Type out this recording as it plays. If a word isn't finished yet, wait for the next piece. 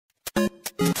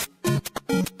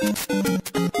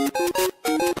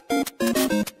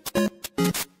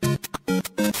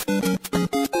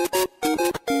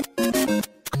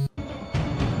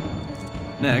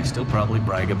Next, he'll probably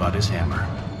brag about his hammer.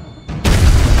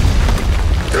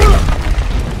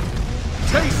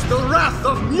 Taste the wrath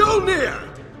of Mjolnir!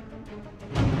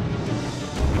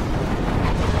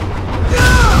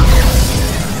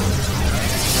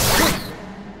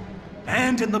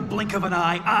 And in the blink of an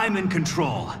eye, I'm in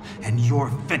control. And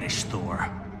you're finished, Thor.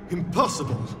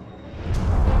 Impossible.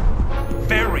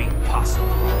 Very possible.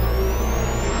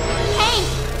 Hey!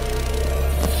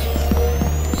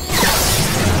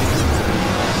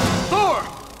 Thor!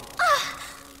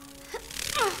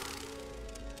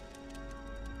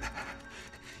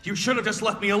 You should have just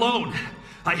left me alone.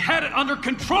 I had it under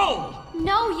control.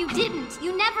 No, you didn't.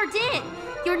 You never did.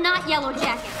 You're not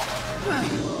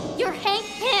Yellowjacket. You're Hank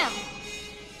Pym.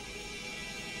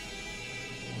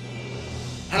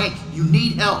 Hank, you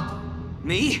need help.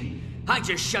 Me? I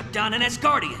just shut down an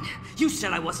Asgardian. You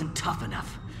said I wasn't tough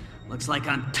enough. Looks like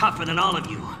I'm tougher than all of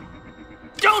you.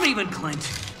 Don't even, Clint.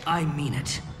 I mean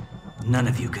it. None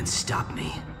of you can stop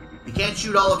me. You can't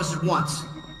shoot all of us at once.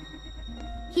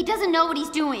 He doesn't know what he's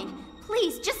doing.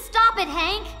 Please, just stop it,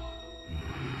 Hank.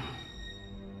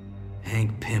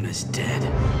 Hank Pym is dead.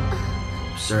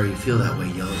 I'm sorry you feel that way,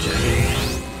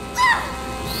 Yellowjacket.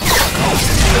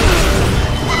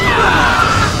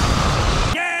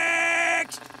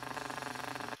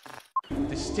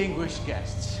 Distinguished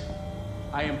guests,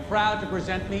 I am proud to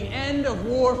present the end of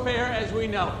warfare as we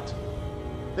know it.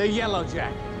 The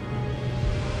Yellowjacket.